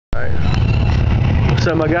Alright. What's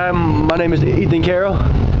up, my guy? My name is Ethen Carrell.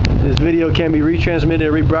 This video can be retransmitted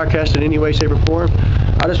or rebroadcast in any way, shape, or form.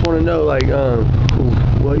 I just want to know, like,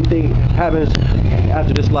 what do you think happens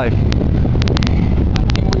after this life? I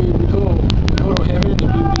think we go to heaven if we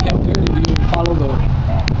have good, if we follow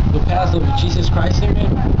the path of Jesus Christ,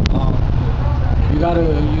 amen. You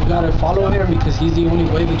gotta follow him because he's the only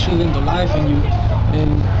way, the truth, and the life.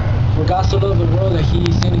 And for God so loved the world that he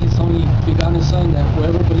sent his only begotten Son, that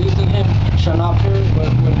whoever believes in him shall not perish but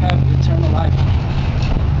will have eternal life.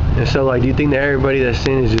 And so, like, do you think that everybody that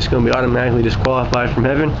sins is just going to be automatically disqualified from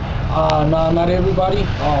heaven? No, not everybody.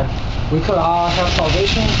 We could all have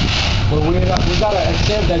salvation, but we gotta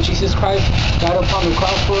accept that Jesus Christ died upon the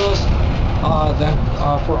cross for us.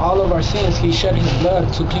 That for all of our sins, he shed his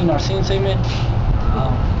blood to clean our sins. Amen.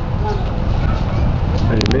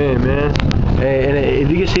 Amen, man. Hey, and if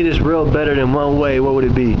you could see this world better than one way, what would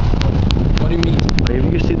it be? What do you mean? Like, if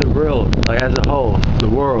you could see the world, like, as a whole, the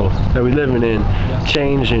world that we're living in,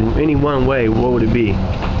 change in any one way, what would it be?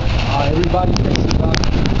 Everybody praising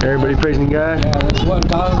God. Everybody praising God? Yeah, that's what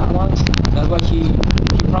God wants. That's why he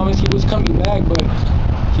promised he was coming back, but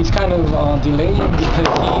he's kind of delaying because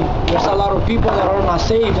there's a lot of people that are not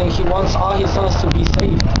saved, and he wants all his sons to be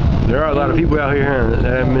saved. There are a lot of people out here that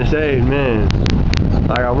haven't been saved, man.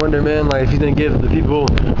 Like, I wonder, man, like, if he's gonna give the people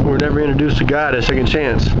who were never introduced to God a second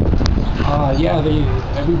chance. Yeah,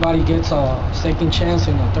 everybody gets a second chance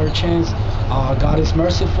and a third chance. God is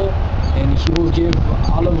merciful, and he will give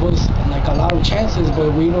all of us like a lot of chances,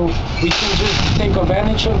 but we should just take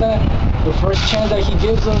advantage of that. The first chance that he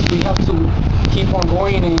gives us, we have to keep on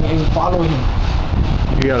going and follow him.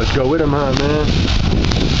 You gotta go with him, huh, man?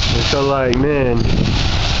 And so, like, man,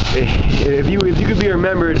 if you could be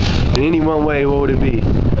remembered in any one way, what would it be?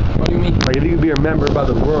 What do you mean? Like, if you could be remembered by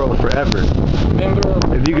the world forever. Remember?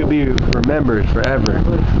 If you could be remembered forever.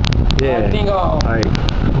 Yeah. I think, like,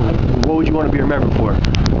 what would you want to be remembered for?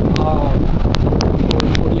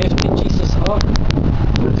 For lifting Jesus up.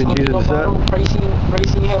 Lifting Jesus up?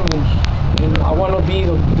 Praising him, and I want to be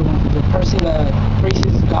the person that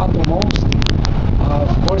praises God the most.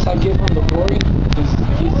 Of course, I give him the glory because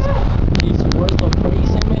he's worth of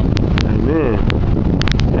praise. Amen.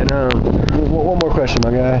 And one more question,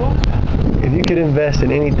 my guy. If you could invest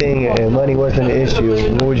in anything and money wasn't an issue,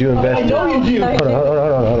 what would you invest in?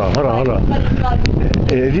 Hold on.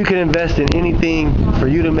 If you could invest in anything for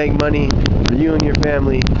you to make money for you and your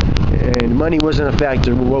family, and money wasn't a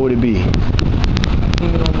factor, what would it be?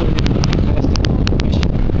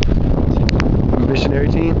 Missionary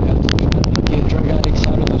team? Get drug addicts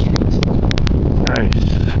out of the streets. Nice.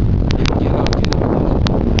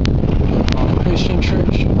 Christian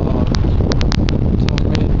church,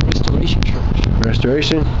 restoration church.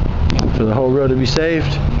 Restoration? Yeah. For the whole world to be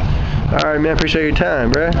saved? Alright, man, appreciate your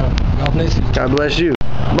time, bruh. God bless you. God bless you.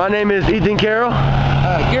 My name is Ethen Carrell.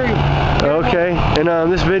 Gary. Okay, and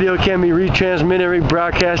this video can be retransmitted,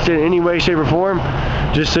 rebroadcasted in any way, shape, or form,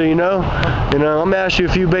 just so you know. And I'm going to ask you a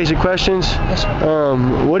few basic questions. Yes,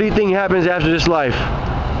 what do you think happens after this life?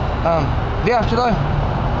 The afterlife?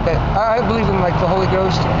 I believe in, like, the Holy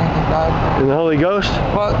Ghost and God. In the Holy Ghost?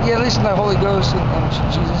 Well, yeah, at least in the Holy Ghost and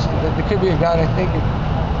Jesus. There could be a God, I think.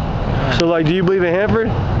 So, like, do you believe in Hanford?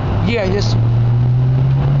 Yeah, yes.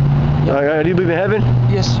 Do you believe in heaven?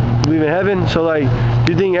 Yes. You believe in heaven? So, like,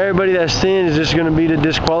 do you think everybody that sinned is just going to be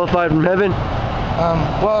disqualified from heaven?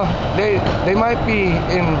 Well, they might be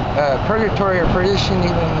in purgatory or perdition.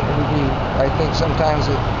 Even it would be, I think, sometimes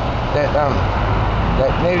that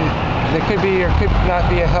maybe there could be or could not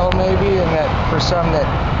be a hell, maybe, and that for some that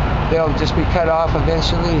they'll just be cut off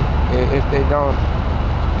eventually if they don't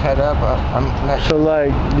cut up. I'm not sure. So,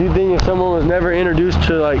 like, do you think if someone was never introduced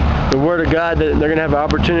to, like, the Word of God, that they're going to have an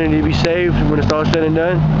opportunity to be saved when it's all said and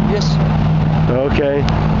done? Yes. Okay.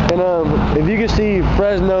 And if you could see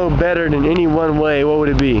Fresno better than any one way, what would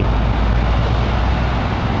it be?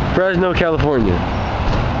 Fresno, California.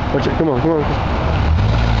 Come on.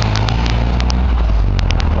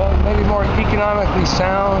 Well, maybe more economically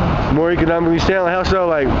sound. More economically sound? How so?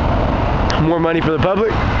 Like, more money for the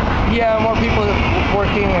public? Yeah, more people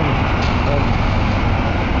working and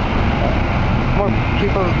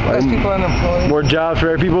less people unemployed. More jobs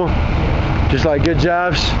for people? Just like good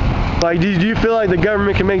jobs? Like, do you feel like the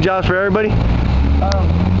government can make jobs for everybody?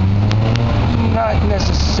 Not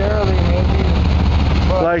necessarily, maybe.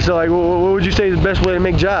 But, what would you say is the best way to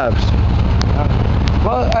make jobs?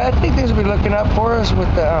 Well, I think things will be looking up for us with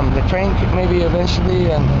the train maybe eventually,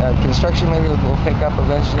 and construction maybe will pick up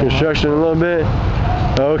eventually. Construction a little bit?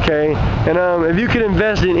 Okay. And if you could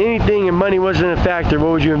invest in anything and money wasn't a factor, what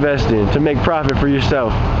would you invest in to make profit for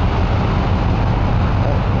yourself?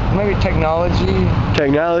 maybe technology.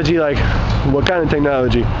 Technology, like what kind of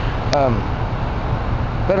technology?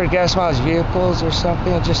 Better gas mileage vehicles or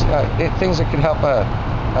something. Just things that can help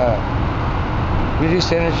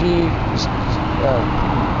reduce energy,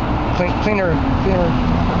 cleaner,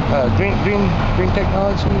 green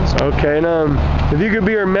technologies. Okay, and if you could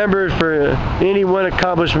be remembered for any one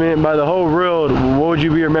accomplishment by the whole world, what would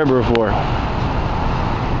you be remembered for?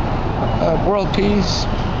 World peace.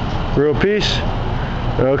 World peace?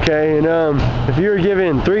 Okay, and if you were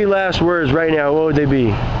given 3 last words right now, what would they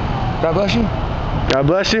be? God bless you. God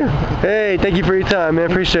bless you. Hey, thank you for your time,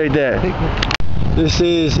 man. Appreciate that. This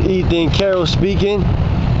is Ethen Carrell speaking.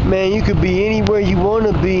 Man, you could be anywhere you want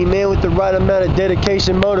to be, man, with the right amount of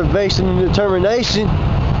dedication, motivation, and determination.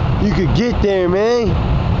 You could get there, man.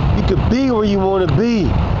 You could be where you want to be.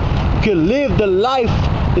 You could live the life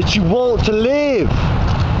that you want to live.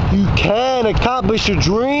 You can accomplish your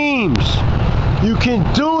dreams. You can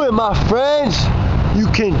do it, my friends. You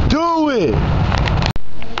can do it.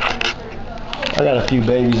 I got a few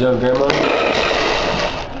babies up, Grandma.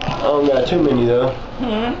 I don't got too many though.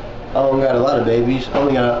 I don't got a lot of babies. I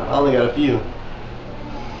only got a few.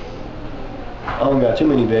 I don't got too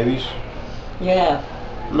many babies. Yeah.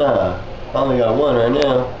 Nah, I only got one right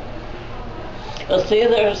now. Well, see,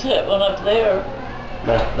 there's that one up there.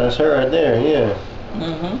 That's her right there. Yeah.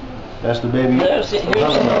 That's the baby. Here's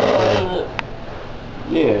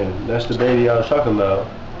Yeah, that's the baby I was talking about.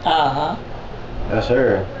 That's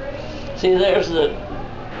her. See, there's the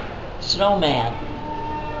snowman.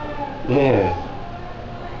 Yeah.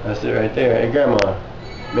 That's it right there. Hey, Grandma.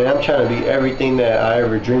 Man, I'm trying to be everything that I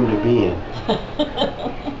ever dreamed of being.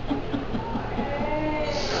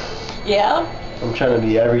 Yeah? I'm trying to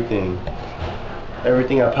be everything.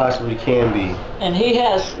 Everything I possibly can be. And he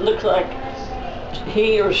has, looks like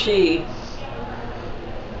he or she,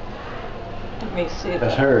 let me see.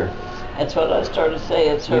 That's her. That's what I started to say,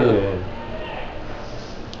 it's her. Yeah.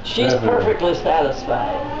 She's Definitely. perfectly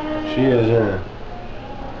satisfied. She is, yeah.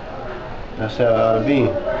 That's how it ought to be.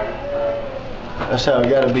 That's how it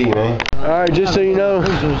gotta be, man. Alright, just so you know,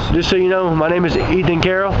 my name is Ethen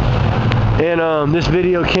Carrell. And this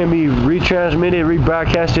video can be retransmitted,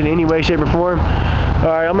 rebroadcasted in any way, shape, or form.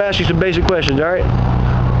 Alright, I'm gonna ask you some basic questions, alright?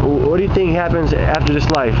 What do you think happens after this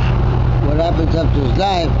life? What happens after this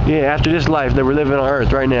life? Yeah, after this life that we're living on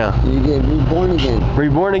Earth right now. You get reborn again.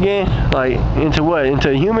 Reborn again? Like, into what? Into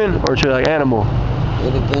a human or to like animal?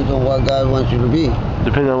 It depends on what God wants you to be.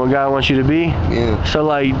 Depending on what God wants you to be? Yeah. So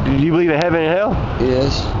like, do you believe in heaven and hell?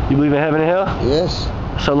 Yes. You believe in heaven and hell? Yes.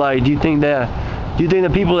 So like, do you think the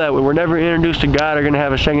people that were never introduced to God are going to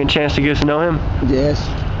have a second chance to get to know Him? Yes.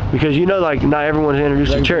 Because you know, like, not everyone's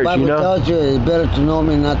introduced to church, the Bible you know? tells you it's better to know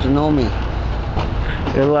me not to know me.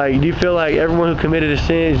 And like, do you feel like everyone who committed a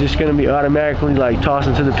sin is just going to be automatically like tossed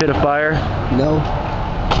into the pit of fire? No.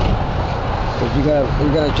 But you got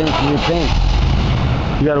a chance to repent.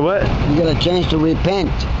 You got to what? You got a chance to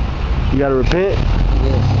repent. You got to repent?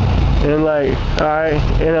 Yes. And like, alright,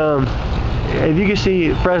 and if you could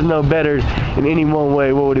see Fresno better in any one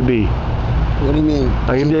way, what would it be? What do you mean?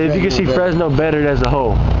 Like, if you could see Fresno better as a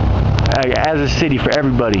whole, like, as a city for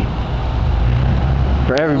everybody.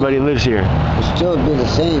 For everybody that lives here. It'll still be the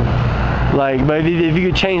same. Like, but if you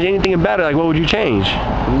could change anything about it, like, what would you change?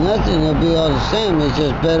 Nothing. It'll be all the same. It's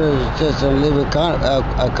just better. It's just a live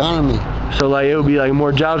economy. So like, it would be like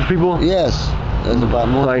more jobs for people? Yes. It's about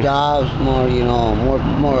more like, jobs, more, you know, more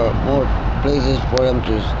places for them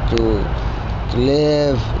to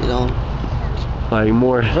live, you know. Like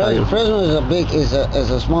more. Fresno is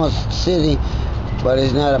a small city, but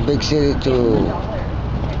it's not a big city to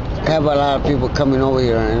have a lot of people coming over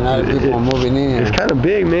here and a lot of people moving in here. It's kind of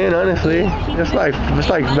big, man. Honestly, it's about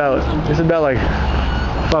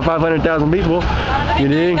 500,000 people. You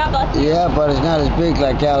dig? Yeah, but it's not as big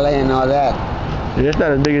like LA and all that. Yeah, it's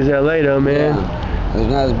not as big as LA though, man. Yeah. It's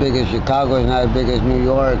not as big as Chicago. It's not as big as New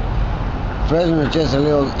York. Fresno is just a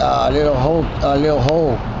little hole,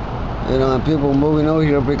 you know, and people moving over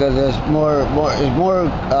here because there's more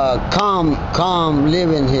calm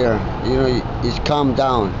living here. You know, it's calmed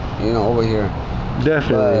down, you know, over here.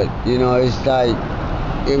 Definitely. But you know, it's like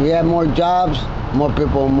if we have more jobs, more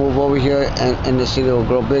people will move over here, and the city will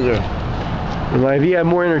grow bigger. Like if you have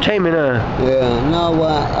more entertainment, huh? Yeah. No,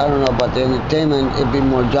 well, I don't know about the entertainment. It'd be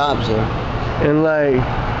more jobs here. And like,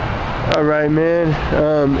 all right, man.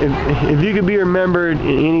 If you could be remembered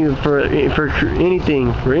in for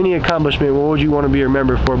anything, for any accomplishment, what would you want to be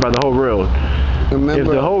remembered for by the whole world? If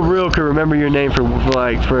the whole world could remember your name for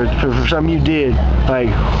something you did, like,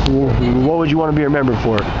 what would you want to be remembered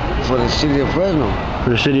for? For the city of Fresno.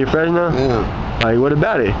 For the city of Fresno? Yeah. Like, what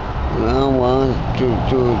about it? Well,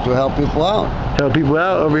 to help people out. Help people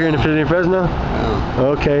out over here in the city of Fresno?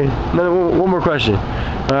 Yeah. Okay. One more question.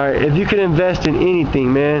 All right. If you could invest in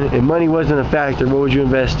anything, man, and money wasn't a factor, what would you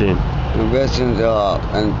invest in? Invest in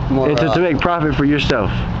and more. And to make profit for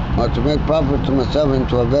yourself. To make profit to myself and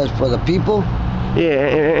to invest for the people.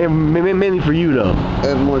 Yeah, and mainly for you though.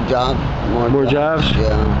 And more jobs. More jobs?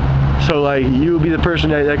 Yeah. So like you would be the person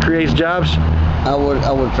that creates jobs? I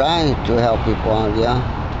would try to help people out.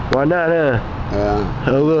 Yeah. Why not, huh? Yeah.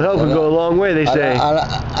 A little help would go a long way, they say.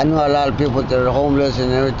 I know a lot of people that are homeless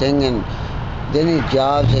and everything, and they need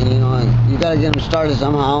jobs, and you gotta get them started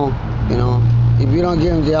somehow. If you don't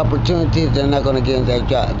give them the opportunity, they're not gonna give them that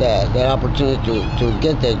job, that opportunity to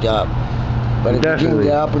get that job. But if you give them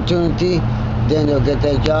the opportunity, then they'll get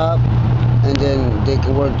that job, and then they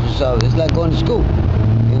can work themselves. It's like going to school,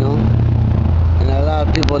 And a lot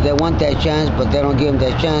of people, they want that chance, but they don't give them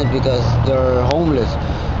that chance because they're homeless.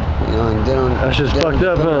 And they don't. That's just fucked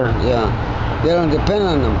up, huh? Yeah, they don't depend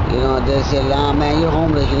on them. They say, "Nah, man, you're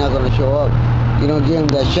homeless. You're not gonna show up." You don't give them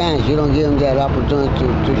that chance. You don't give them that opportunity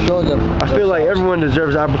to show them. I feel like everyone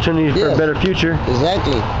deserves opportunity for a better future.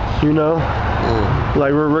 Exactly. Yeah.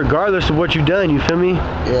 Like regardless of what you've done, you feel me?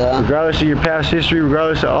 Yeah. Regardless of your past history,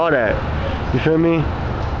 regardless of all that, you feel me?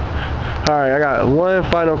 All right, I got one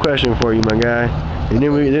final question for you, my guy, and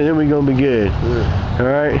then we gonna be good. Yeah. All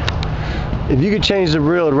right. If you could change the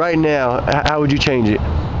world right now, how would you change it?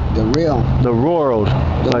 The world. The world.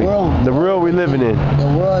 The world we're living in. The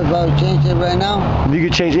world, if I would change it right now? If you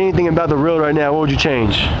could change anything about the world right now, what would you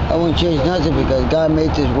change? I wouldn't change nothing because God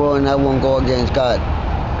made this world and I won't go against God.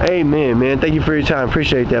 Amen, man. Thank you for your time.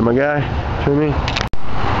 Appreciate that, my guy. Feel me?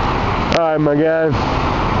 All right, my guy.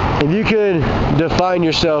 If you could define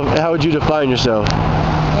yourself, how would you define yourself?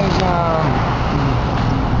 As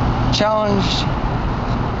challenged,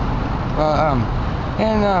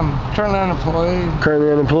 and currently unemployed.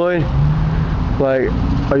 Currently unemployed? Like,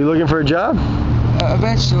 are you looking for a job?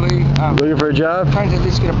 Eventually. Looking for a job? Trying to at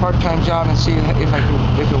least get a part-time job and see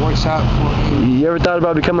if it works out for me. You ever thought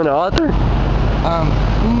about becoming an author?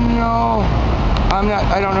 No. I'm not.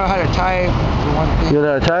 I don't know how to type. For one thing. You don't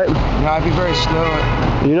know how to type? No, I'd be very slow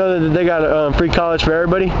at. You know that they got free college for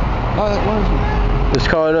everybody? Oh, that's wonderful. It's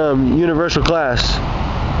called Universal Class.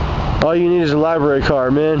 All you need is a library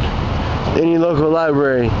card, man. Any local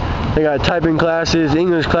library. They got typing classes,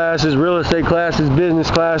 English classes, real estate classes, business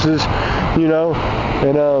classes, and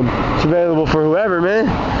it's available for whoever, man.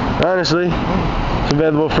 Honestly, it's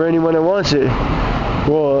available for anyone that wants it.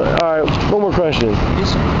 Well, all right, one more question.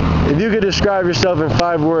 Yes, sir. If you could describe yourself in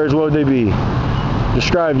 5 words, what would they be?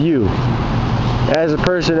 Describe you. As a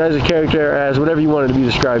person, as a character, as whatever you wanted to be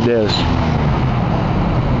described as.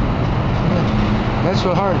 That's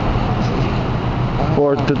so hard.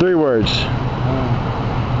 Or the 3 words.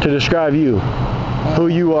 To describe you. Who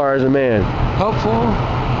you are as a man. Hopeful,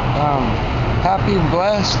 happy and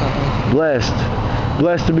blessed.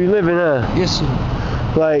 Blessed to be living, huh? Yes, sir.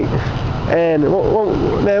 Like, and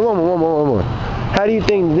one more. How do you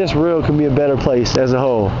think this world can be a better place as a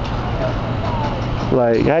whole?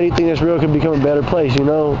 Like, how do you think this world can become a better place,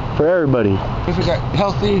 for everybody? If we got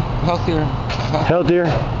healthier. Healthier?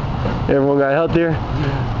 Everyone got healthier?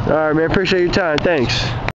 Yeah. All right, man. Appreciate your time. Thanks.